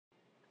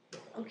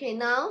Okay,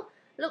 now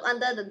look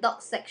under the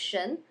dock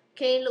section.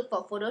 Okay, look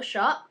for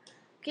Photoshop.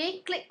 Okay,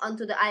 click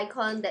onto the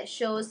icon that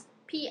shows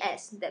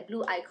PS, that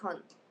blue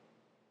icon.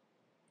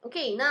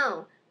 Okay,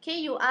 now, okay,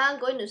 you are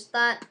going to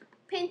start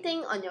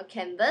painting on your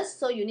canvas.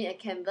 So you need a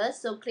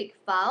canvas. So click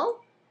File,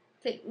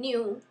 click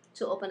New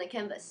to open a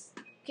canvas.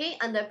 Okay,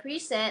 under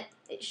Preset,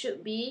 it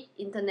should be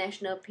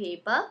International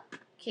Paper.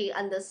 Okay,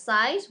 under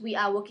Size, we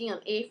are working on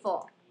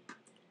A4.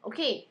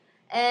 Okay,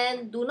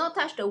 and do not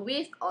touch the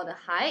width or the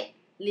height.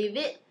 Leave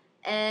it.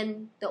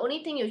 And the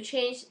only thing you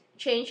change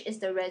is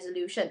the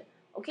resolution.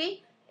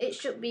 Okay, it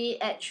should be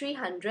at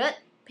 300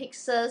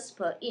 pixels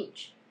per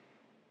inch.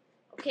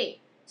 Okay,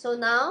 so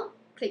now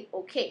click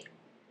OK.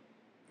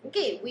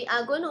 Okay, we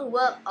are going to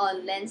work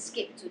on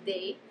landscape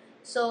today.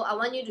 So I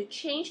want you to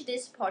change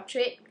this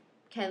portrait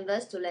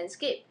canvas to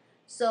landscape.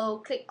 So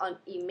click on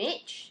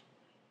Image.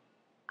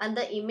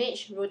 Under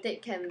Image,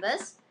 rotate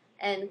canvas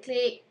and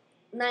click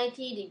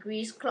 90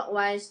 degrees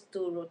clockwise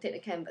to rotate the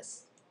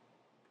canvas.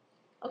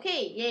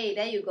 Okay, yay,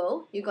 there you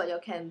go. You got your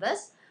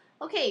canvas.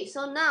 Okay,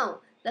 so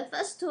now the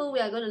first tool we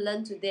are going to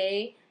learn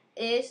today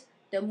is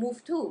the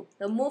Move tool,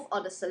 the Move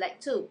or the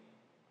Select tool.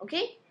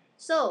 Okay,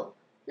 so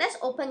let's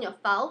open your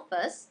file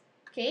first.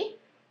 Okay,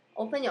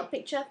 open your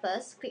picture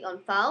first. Click on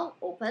File,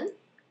 Open.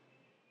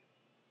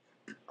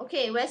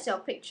 Okay, where's your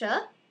picture?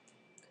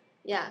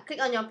 Yeah,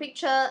 click on your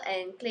picture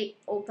and click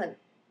Open.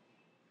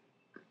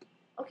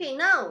 Okay,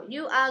 now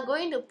you are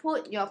going to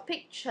put your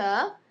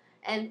picture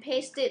and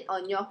paste it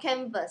on your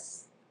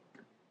canvas.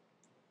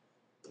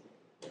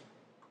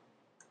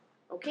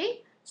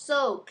 Okay,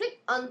 so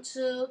click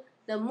onto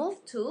the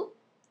Move tool.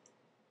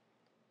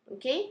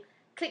 Okay,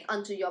 click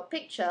onto your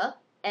picture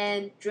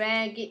and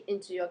drag it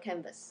into your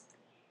canvas.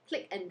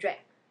 Click and drag.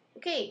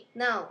 Okay,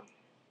 now.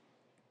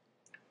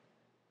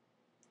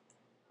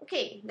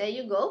 Okay, there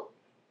you go.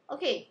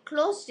 Okay,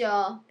 close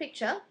your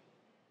picture.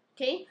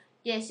 Okay,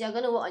 yes, you're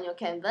going to work on your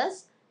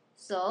canvas.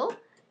 So,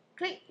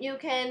 you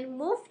can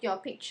move your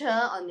picture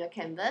on your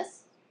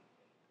canvas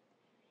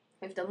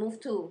with the Move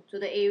tool to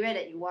the area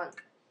that you want.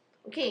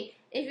 Okay,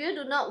 if you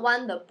do not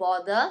want the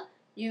border,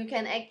 you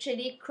can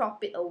actually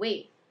crop it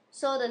away.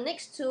 So the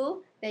next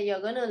tool that you're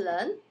going to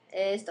learn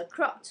is the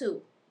Crop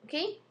tool.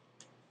 Okay,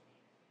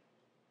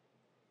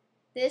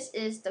 this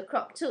is the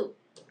Crop tool.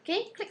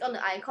 Okay, click on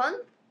the icon.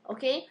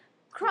 Okay,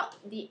 crop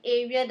the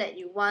area that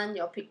you want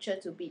your picture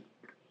to be.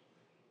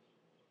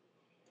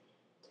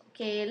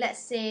 Okay, let's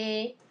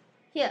say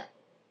here.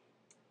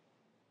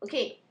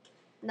 Okay,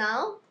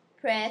 now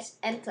press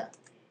Enter.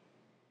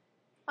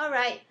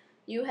 Alright,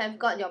 you have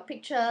got your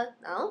picture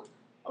now.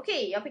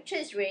 Okay, your picture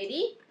is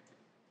ready.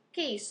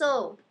 Okay,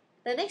 so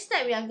the next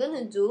step we are going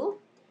to do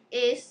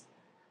is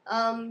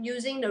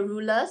using the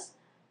rulers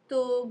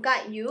to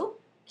guide you.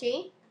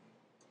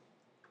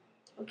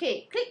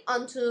 Okay, click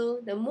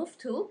onto the Move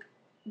tool,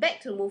 back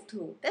to Move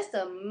tool. That's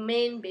the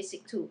main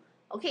basic tool.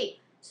 Okay,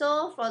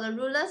 so for the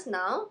rulers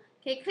now,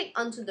 okay, click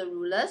onto the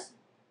rulers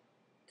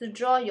to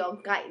draw your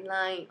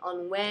guideline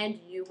on where do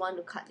you want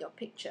to cut your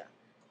picture.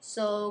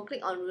 So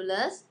click on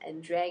rulers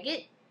and drag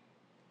it.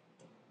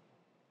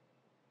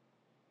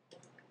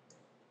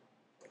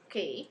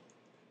 Okay,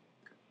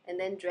 and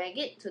then drag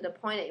it to the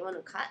point that you want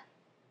to cut.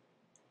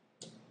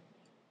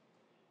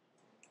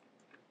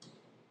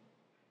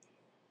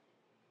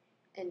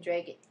 And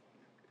drag it.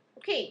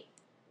 Okay.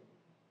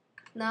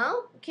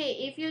 Now, okay,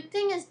 if you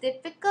think it's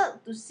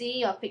difficult to see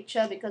your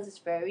picture because it's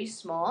very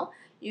small,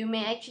 you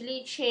may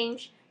actually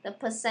change the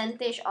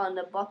percentage on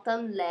the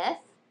bottom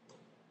left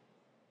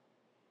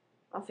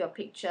of your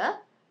picture.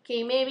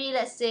 Okay, maybe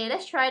let's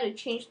try to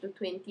change to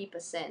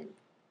 20%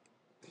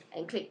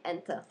 and click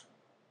Enter.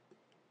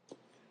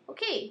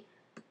 Okay,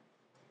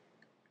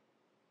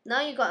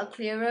 now you got a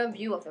clearer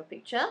view of your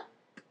picture.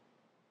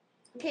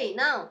 Okay,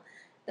 now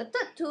the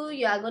third tool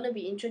you are going to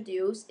be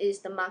introduced is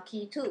the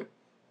Marquee tool.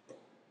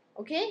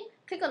 Okay,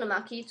 click on the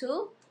Marquee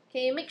tool.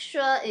 Okay, make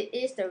sure it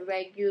is the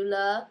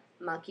regular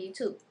Marquee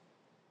tool.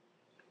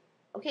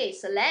 Okay,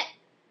 select,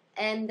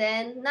 and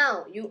then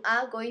now you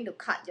are going to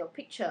cut your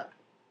picture.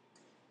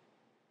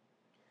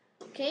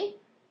 Okay,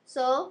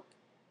 so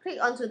click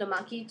onto the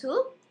Marquee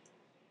tool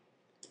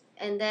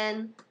and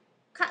then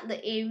cut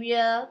the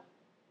area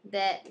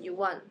that you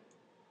want.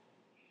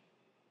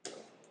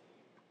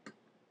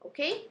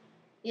 Okay,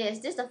 yes,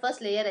 this is the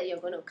first layer that you're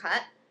going to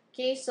cut.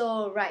 Okay,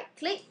 so right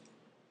click.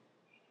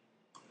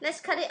 Let's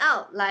cut it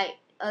out like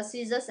a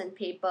scissors and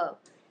paper.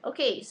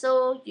 Okay,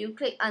 so you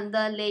click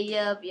under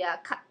layer via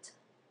cut.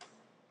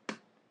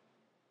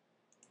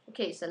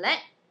 Okay,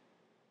 select.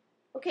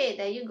 Okay,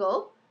 there you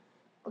go.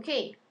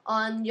 Okay,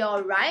 on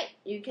your right,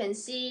 you can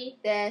see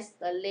there's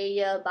the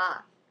layer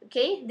bar.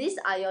 Okay, these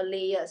are your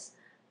layers.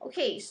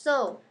 Okay,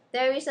 so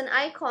there is an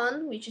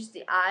icon which is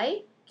the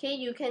eye. Okay,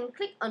 you can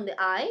click on the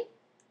eye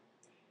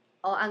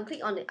or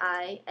unclick on the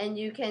eye and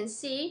you can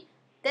see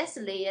that's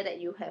the layer that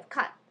you have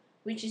cut,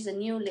 which is a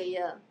new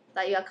layer,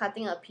 like you are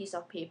cutting a piece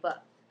of paper.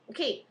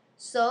 Okay,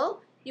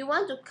 so you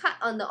want to cut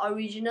on the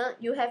original,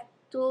 you have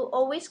to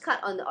always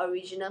cut on the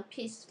original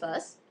piece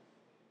first.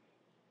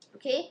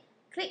 Okay,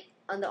 click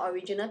on the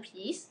original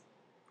piece.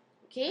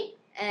 Okay,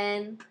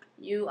 and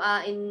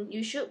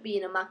you should be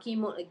in a marquee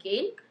mode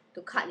again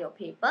to cut your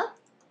paper.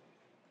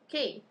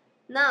 Okay,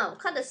 now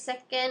cut the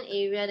second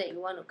area that you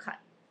want to cut.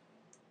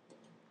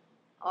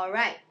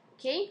 Alright,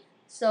 okay,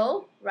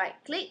 so right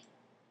click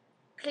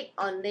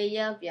on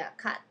layer via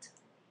cut.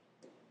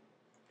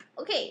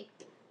 Okay,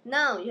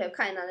 now you have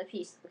cut another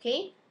piece.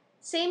 Okay,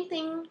 same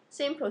thing,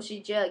 same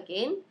procedure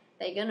again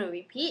that you're going to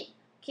repeat.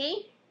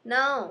 Okay,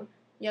 now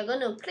you're going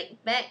to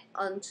click back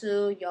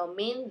onto your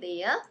main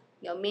layer,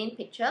 your main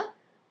picture.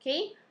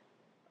 Okay,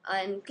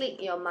 and click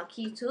your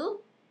marquee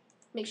tool.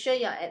 Make sure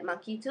you're at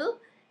marquee tool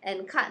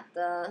and cut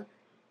the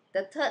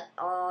third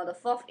or the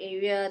fourth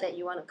area that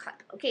you want to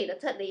cut. Okay, the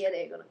third layer that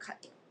you're going to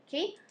cut.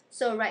 Okay,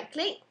 so right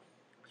click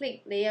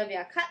layer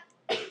via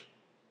cut,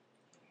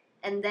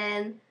 and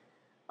then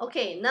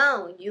okay,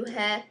 now you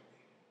have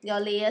your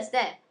layers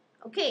there.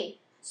 Okay,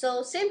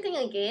 so same thing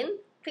again,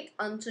 click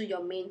onto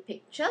your main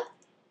picture.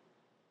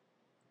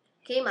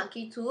 Okay,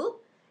 marquee tool,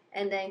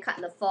 and then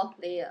cut the fourth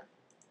layer.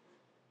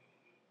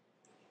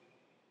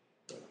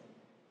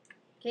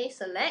 Okay,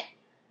 select,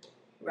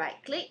 right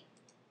click,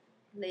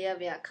 layer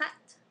via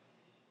cut.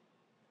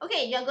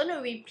 Okay, you're going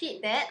to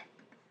repeat that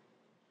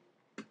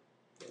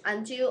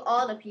until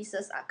all the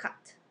pieces are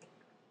cut.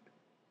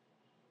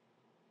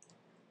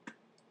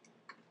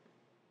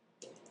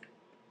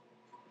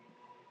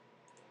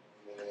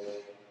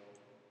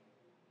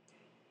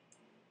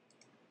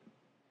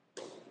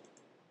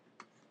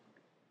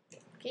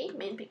 Okay,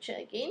 main picture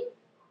again.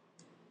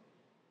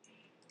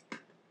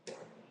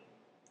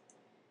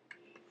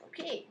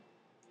 Okay.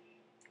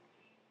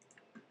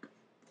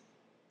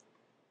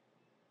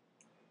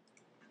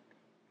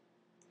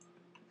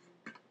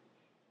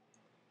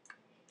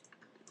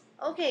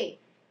 Okay,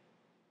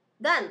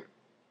 done.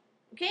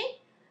 Okay,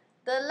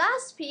 the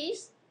last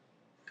piece.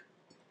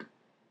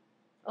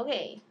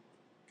 Okay,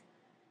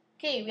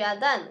 we are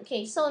done.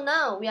 Okay, so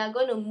now we are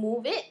going to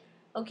move it.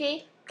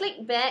 Okay,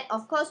 click back,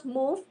 of course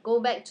move,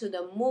 go back to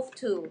the move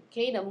tool.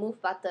 Okay, the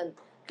move button.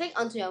 Click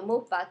onto your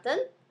move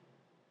button.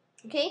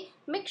 Okay,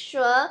 make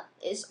sure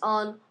it's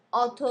on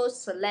auto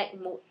select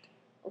mode.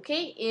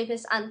 Okay, if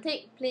it's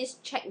unticked, please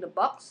check the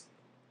box.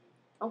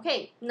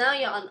 Okay, now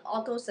you're on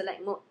auto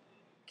select mode.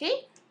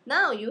 Okay,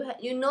 now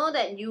you know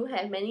that you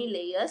have many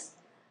layers.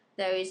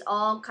 There is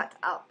all cut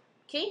out.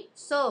 Okay,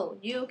 so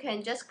you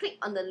can just click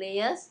on the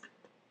layers.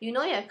 You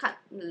know you have cut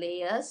the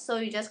layers, so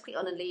you just click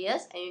on the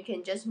layers and you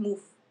can just move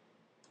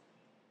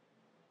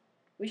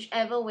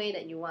whichever way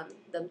that you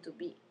want them to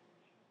be.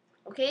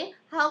 Okay,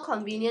 how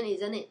convenient,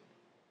 isn't it?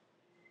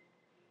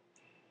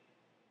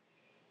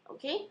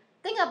 Okay,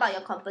 think about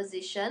your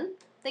composition.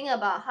 Think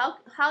about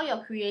how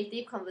your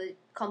creative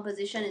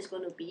composition is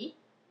going to be.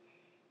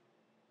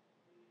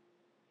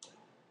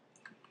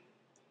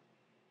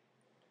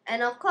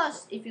 And of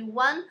course, if you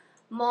want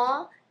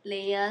more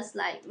layers,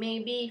 like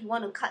maybe if you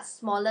want to cut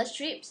smaller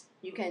strips,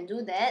 you can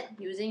do that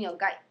using your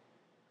guide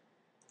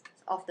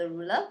of the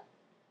ruler.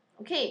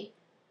 Okay,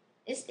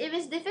 if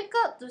it's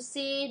difficult to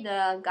see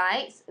the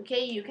guides,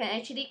 okay, you can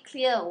actually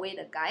clear away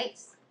the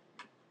guides.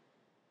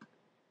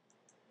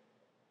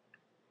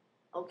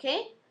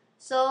 Okay,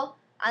 so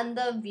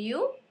under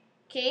view,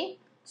 okay,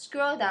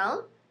 scroll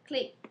down,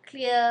 click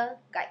clear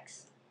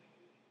guides.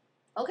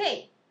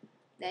 Okay,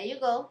 there you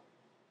go.